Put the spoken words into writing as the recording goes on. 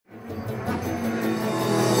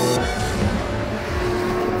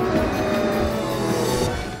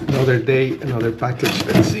another day, another package.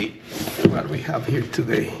 Let's see what we have here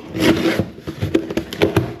today.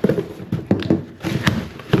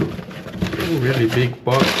 A really big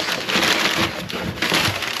box.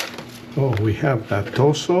 Oh, we have the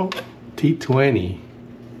Tozo T20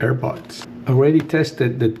 Earbuds. Already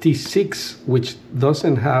tested the T6, which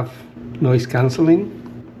doesn't have noise cancelling,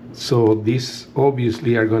 so these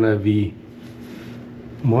obviously are gonna be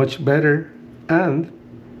much better and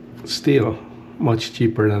still much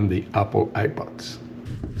cheaper than the Apple AirPods.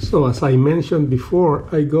 So as I mentioned before,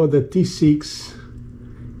 I got the T6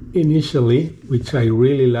 initially, which I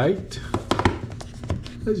really liked.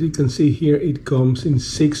 As you can see here, it comes in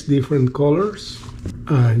 6 different colors.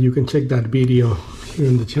 You can check that video here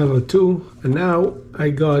on the channel too. And now I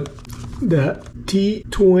got the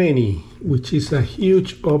T20, which is a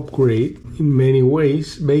huge upgrade in many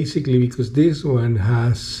ways, basically because this one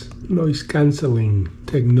has noise cancelling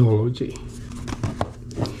technology.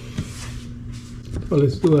 So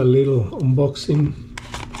let's do a little unboxing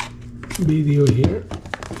video here.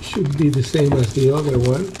 Should be the same as the other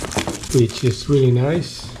one, which is really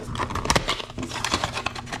nice.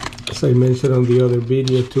 As I mentioned on the other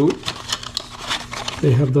video too,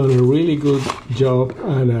 they have done a really good job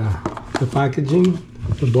on the packaging.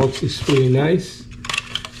 The box is really nice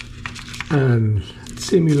and it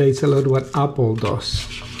simulates a lot what Apple does,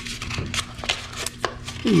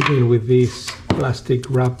 even with this plastic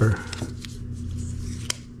wrapper.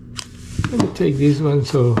 Let me take this one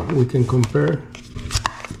so we can compare.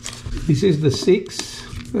 This is the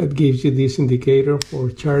 6 that gives you this indicator for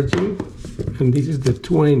charging, and this is the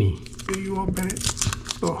 20. Do you open it?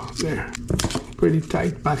 Oh, there. Pretty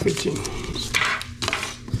tight packaging.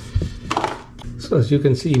 So as you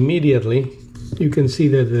can see immediately, you can see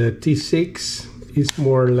that the T6 is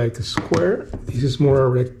more like a square. This is more a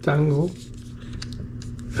rectangle.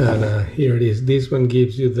 And here it is. This one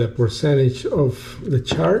gives you the percentage of the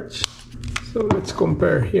charge. So let's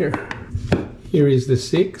compare here. Here is the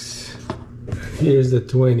 6. Here's the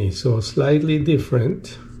 20. So slightly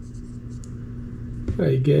different.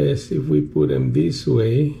 I guess if we put them this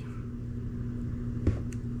way,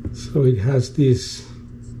 so it has this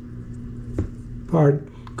part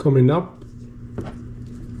coming up,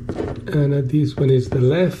 and this one is the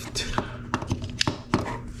left,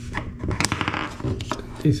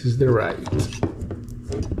 this is the right.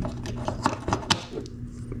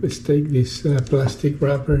 Let's take this plastic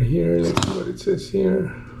wrapper here. Let's see what it says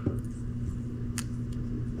here.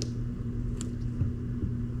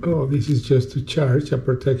 Oh, this is just to charge, a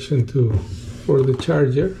protection for the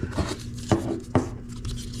charger.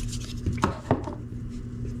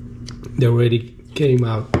 They already came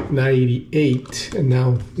out 98 and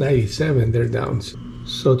now 97, they're down.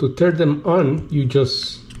 So to turn them on, you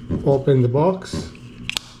just open the box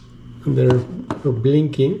and they're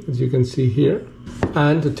blinking, as you can see here.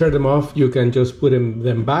 And to turn them off, you can just put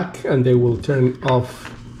them back and they will turn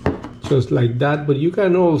off just like that. But you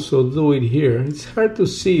can also do it here. It's hard to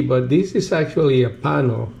see, but this is actually a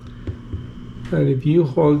panel. And if you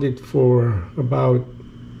hold it for about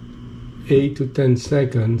 8 to 10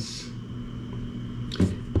 seconds,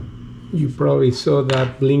 you probably saw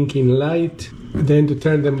that blinking light. Then to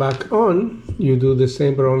turn them back on, you do the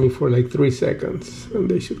same, but only for like 3 seconds, and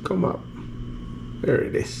they should come up. There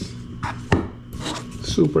it is.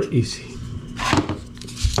 Super easy.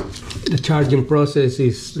 The charging process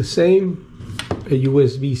is the same. A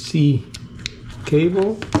USB-C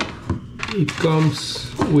cable. It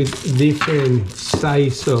comes with different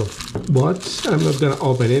size of watts. I'm not gonna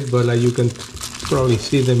open it, but you can probably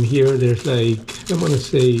see them here. There's like, I'm gonna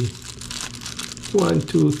say 1,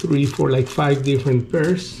 2, 3, 4, like 5 different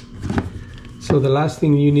pairs. So the last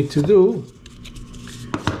thing you need to do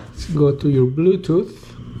is go to your Bluetooth,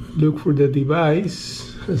 look for the device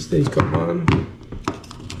as they come on.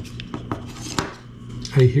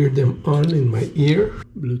 I hear them on in my ear.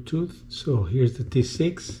 Bluetooth. So here's the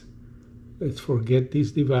T6. Let's forget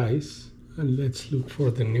this device and let's look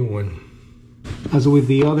for the new one. As with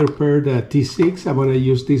the other pair, the T6, I'm gonna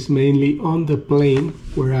use this mainly on the plane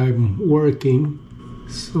where I'm working.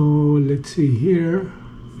 So let's see here,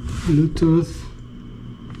 Bluetooth,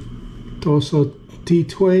 Tozo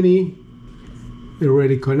T20, they're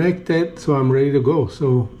already connected, so I'm ready to go.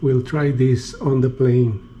 So we'll try this on the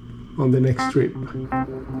plane on the next trip.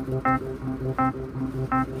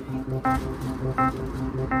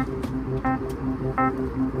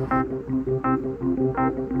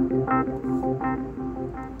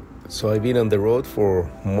 So I've been on the road for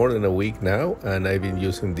more than a week now, and I've been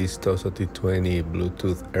using these Tozo T20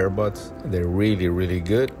 Bluetooth earbuds. They're really, really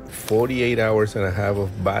good. 48 hours and a half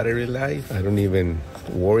of battery life. I don't even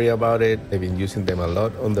worry about it. I've been using them a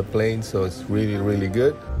lot on the plane, so it's really, really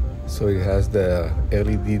good. So it has the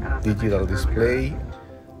LED digital display,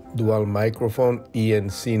 dual microphone,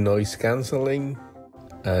 ENC noise canceling,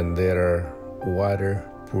 and they are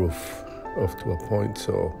waterproof up to a point.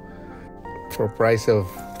 So for a price of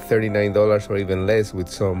 $39 or even less with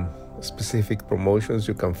some specific promotions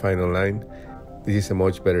you can find online, this is a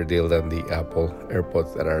much better deal than the Apple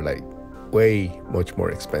AirPods that are like way much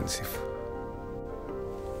more expensive.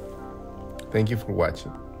 Thank you for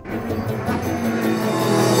watching.